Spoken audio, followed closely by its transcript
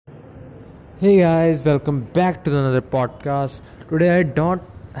Hey guys, welcome back to another podcast. Today I don't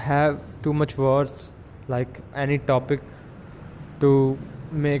have too much words like any topic to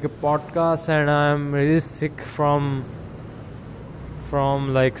make a podcast, and I'm really sick from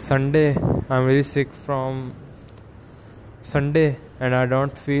like Sunday. I'm really sick from Sunday and I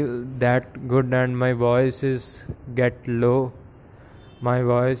don't feel that good, and my voice is get low. My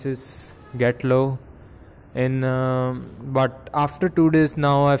voice is get low in but after 2 days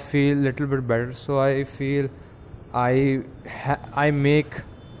now I feel little bit better, so I feel I make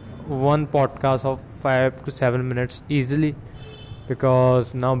one podcast of 5 to 7 minutes easily,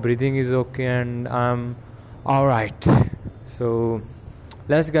 because now breathing is okay and I'm all right. So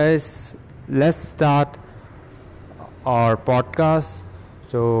let's start our podcast.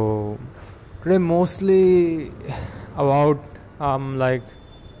 So today mostly about like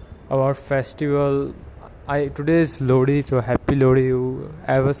about festival. Today is Lodi, so happy Lodi you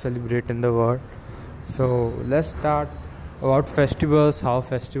ever celebrate in the world. So let's start about festivals, how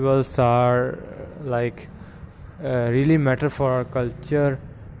festivals are like really matter for our culture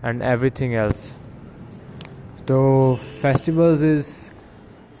and everything else. So festivals is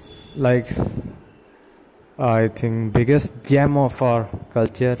like I think biggest gem of our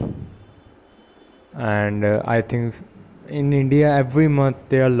culture, and I think in India every month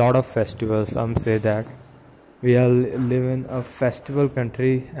there are a lot of festivals. Some say that we are live in a festival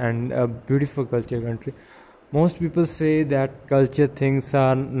country and a beautiful culture country. Most people say that culture things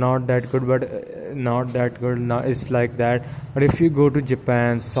are not that good, but not that good. Not, it's like that. But if you go to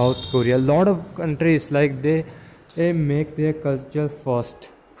Japan, South Korea, a lot of countries like they make their culture first,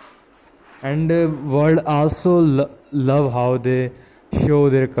 and the world also love how they show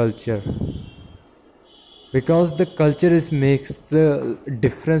their culture, because the culture is makes the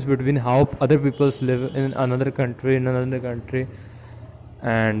difference between how other peoples live in another country,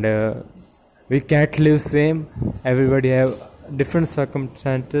 and we can't live same. Everybody have different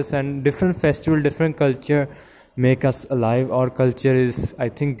circumstances and different festival, different culture make us alive. Our culture is, I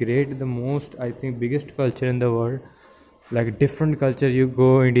think, great, the most, I think, biggest culture in the world. Like different culture, you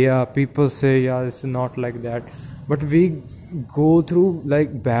go India, people say yeah it's not like that, but we go through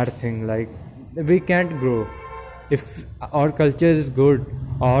like bad thing, like we can't grow. If our culture is good,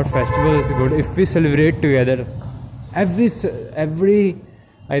 our festival is good, if we celebrate together, every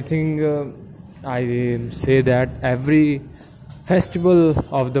I think I say that every festival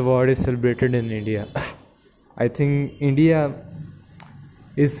of the world is celebrated in India. I think India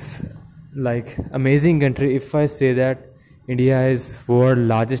is like amazing country. If I say that India is world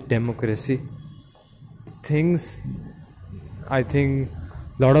largest democracy, things, I think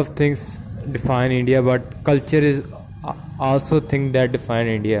lot of things define India, but culture is also thing that define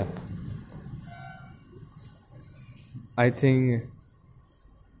India. I think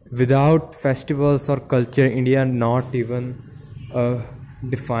without festivals or culture, India not even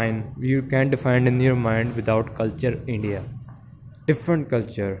define. You can't define in your mind without culture India. Different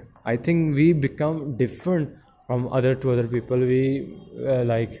culture, I think we become different from other to other people. We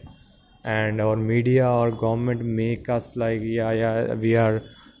like, and our media or government make us like yeah we are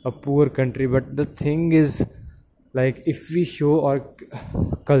a poor country, but the thing is like if we show our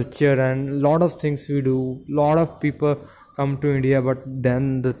culture and lot of things we do, lot of people come to India, but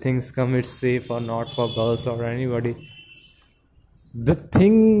then the things come, it's safe or not for girls or anybody. The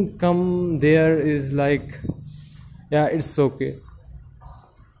thing come there is like yeah it's okay.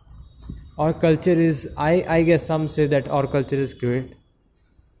 Our culture is, I guess some say that our culture is great,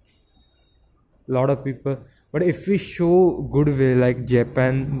 lot of people, but if we show good way like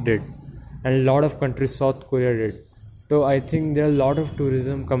Japan did and a lot of countries, South Korea did, so I think there are a lot of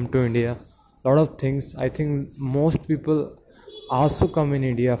tourism come to India, lot of things. I think most people also come in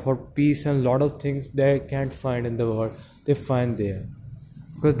India for peace, and lot of things they can't find in the world they find there,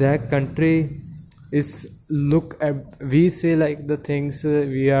 because that country is look at, we say like the things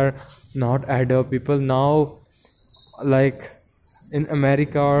we are not adult people now, like in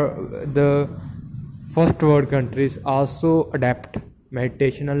America or the first world countries also adapt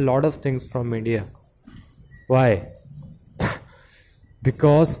meditation and lot of things from India. Why?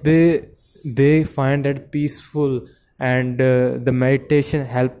 Because they find it peaceful, and the meditation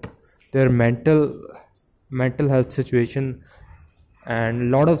help their mental health situation and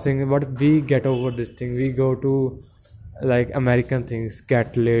lot of things. But we get over this thing, we go to like American things,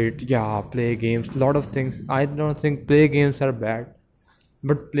 get late, yeah, play games, lot of things. I don't think play games are bad,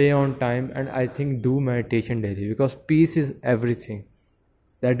 but play on time, and I think do meditation daily, because peace is everything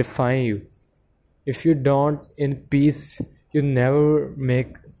that define you. If you don't in peace, you never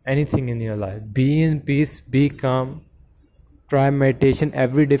make anything in your life. Be in peace, be calm, try meditation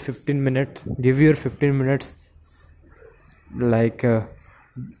every day, 15 minutes. Give your 15 minutes, like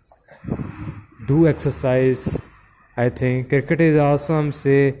do exercise. I think cricket is also,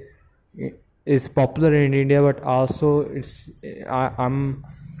 is popular in India, but also I'm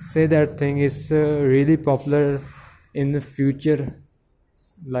say that thing is really popular in the future,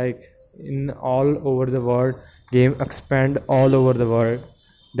 like in all over the world. Game expand all over the world.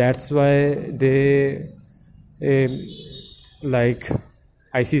 That's why they um, like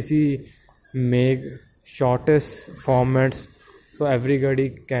ICC make shortest formats so everybody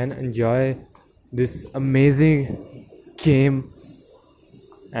can enjoy this amazing game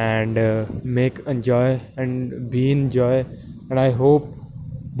and make enjoy and be enjoy. And I hope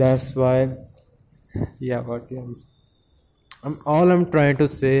that's why, yeah, what, yeah, I'm trying to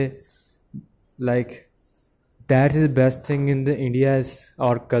say, like, that is the best thing in the India is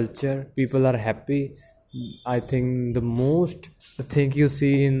our culture. People are happy. I think the most thing you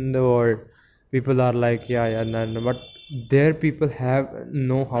see in the world, people are like, yeah, yeah, no, no, but there people have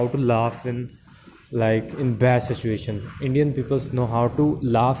know how to laugh in, like, in bad situation. Indian peoples know how to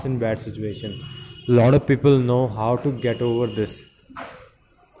laugh in bad situation. A lot of people know how to get over this.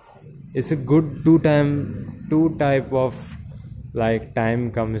 It's a good two type of, like,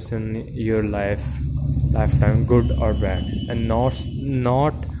 time comes in your lifetime, good or bad, and not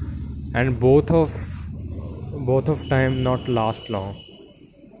and both of time not last long.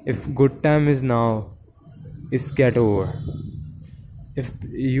 If good time is now, it's get over. If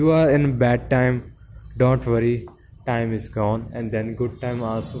you are in bad time, don't worry, time is gone, and then good time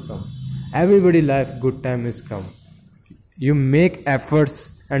also come. Everybody life good time is come. You make efforts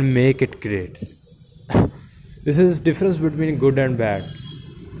and make it great. This is difference between good and bad.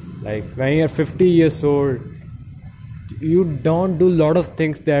 Like when you're 50 years old, you don't do lot of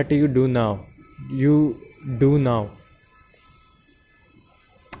things that you do now. You do now,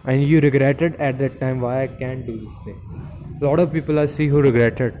 and you regretted at that time why I can't do this thing. A lot of people I see who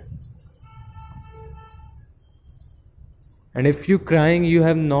regretted. And if you crying, you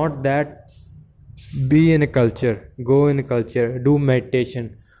have not that. Be in a culture, go in a culture, do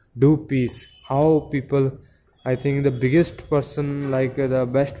meditation, do peace. How people, I think the biggest person, like the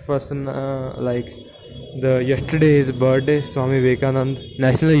best person, like the yesterday is birthday, Swami Vivekanand,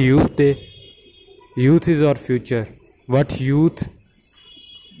 National Youth Day. Youth is our future. What youth?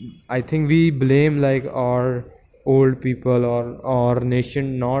 I think we blame like our old people or our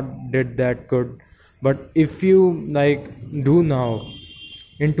nation not did that good. But if you like do now,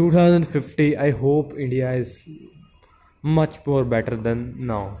 in 2050, I hope India is much more better than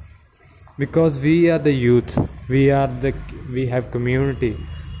now, because we are the youth. We have community.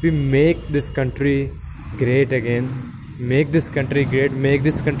 We make this country great again. Make this country great. Make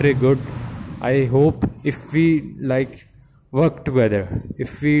this country good. I hope if we like work together,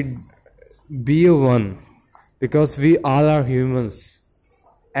 if we be a one, because we all are humans.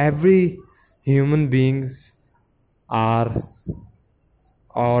 Every human beings are,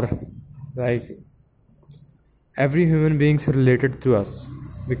 or like every human beings related to us,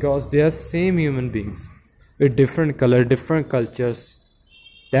 because they are same human beings with different color, different cultures.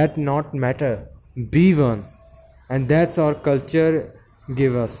 That not matter. Be one, and that's our culture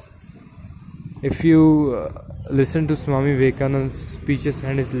give us. If you listen to Swami Vivekananda's speeches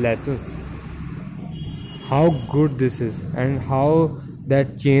and his lessons, how good this is, and how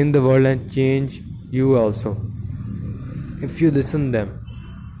that change the world and change you also. If you listen them,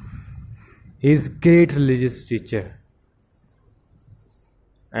 he's great religious teacher.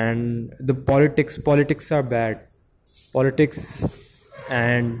 And the politics are bad. Politics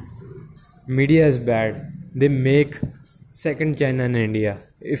and media is bad. They make second China in India.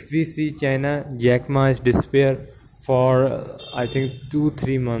 If we see China, Jack Ma is despair for I think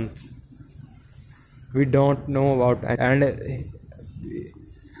 2-3 months. We don't know about, and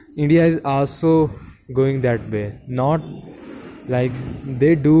India is also going that way. Not like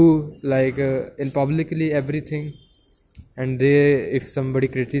they do like in publicly everything, and they, if somebody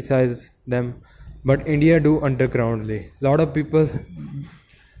criticize them, but India do undergroundly. Lot of people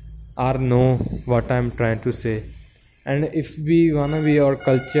are know what I'm trying to say. And if we wanna be our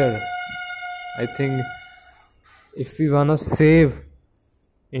culture, I think if we wanna save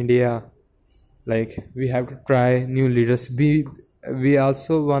India, like we have to try new leaders. We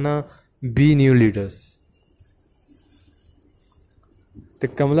also wanna be new leaders. The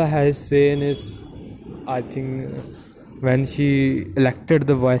Kamala Harris saying is, I think when she elected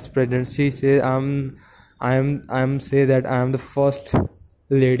the vice president, she said, I'm say that I'm the first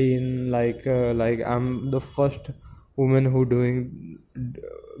lady in like I'm the first woman who doing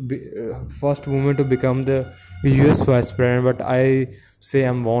first woman to become the US vice president, but I say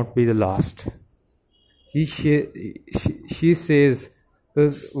I won't be the last. She says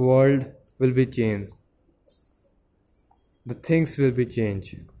this world will be changed, the things will be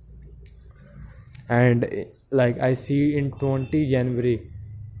changed. And like I see in 20 January,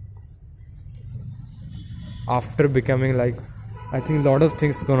 after becoming like, I think a lot of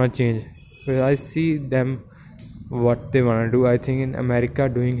things gonna change, because I see them what they wanna do. I think in America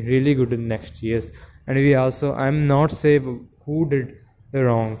doing really good in next years. And we also, I'm not say who did the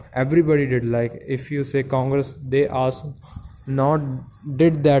wrong, everybody did. Like if you say Congress, they also not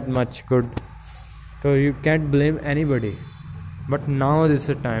did that much good, so you can't blame anybody. But now is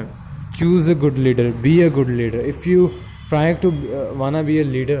the time, choose a good leader, be a good leader. If you trying to wanna be a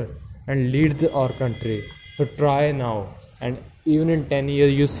leader and lead our country, so try now, and even in 10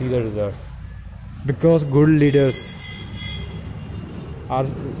 years you see the result. Because good leaders are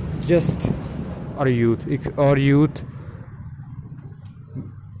just our youth. Our youth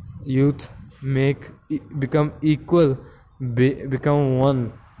make become equal, become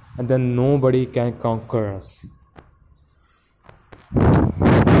one, and then nobody can conquer us.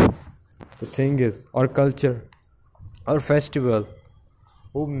 The thing is, our culture, our festival,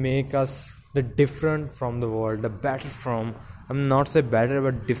 who make us the different from the world, the better from, I'm not say better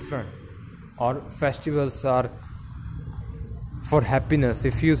but different. Our festivals are for happiness.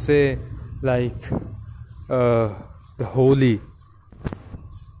 If you say like the Holi,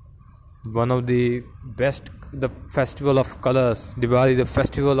 one of the best, the festival of colors, Diwali, the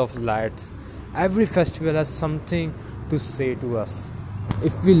festival of lights. Every festival has something to say to us.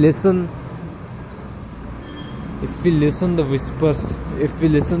 If we listen the whispers, if we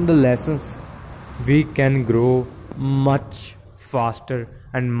listen the lessons, we can grow much faster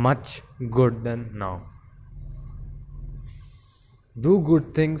and much good than now. Do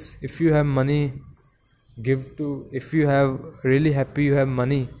good things. If you have money, give to, if you have really happy you have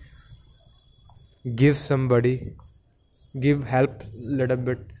money, give somebody, give help little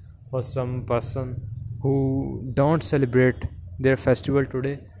bit for some person who don't celebrate their festival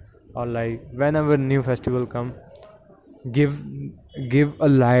today, or like whenever new festival come, give a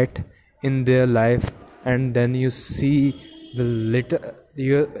light in their life, and then you see the little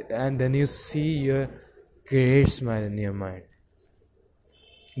and then you see your great smile in your mind.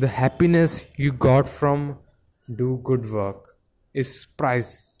 The happiness you got from do good work is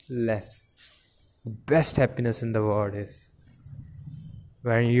priceless. The best happiness in the world is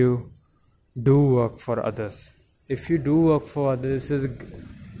when you do work for others. If you do work for others, is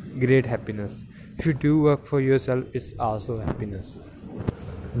great happiness. If you do work for yourself, it's also happiness.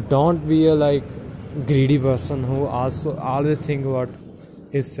 Don't be a like greedy person who also always think about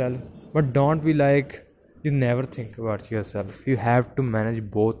himself, but don't be like you never think about yourself. You have to manage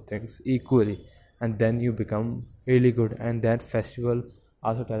both things equally, and then you become really good. And that festival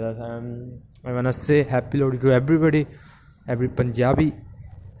also tells us, I wanna say happy Lodi to everybody, every Punjabi,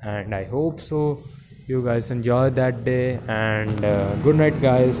 and I hope so you guys enjoy that day. And good night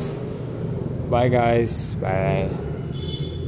guys, bye guys, bye.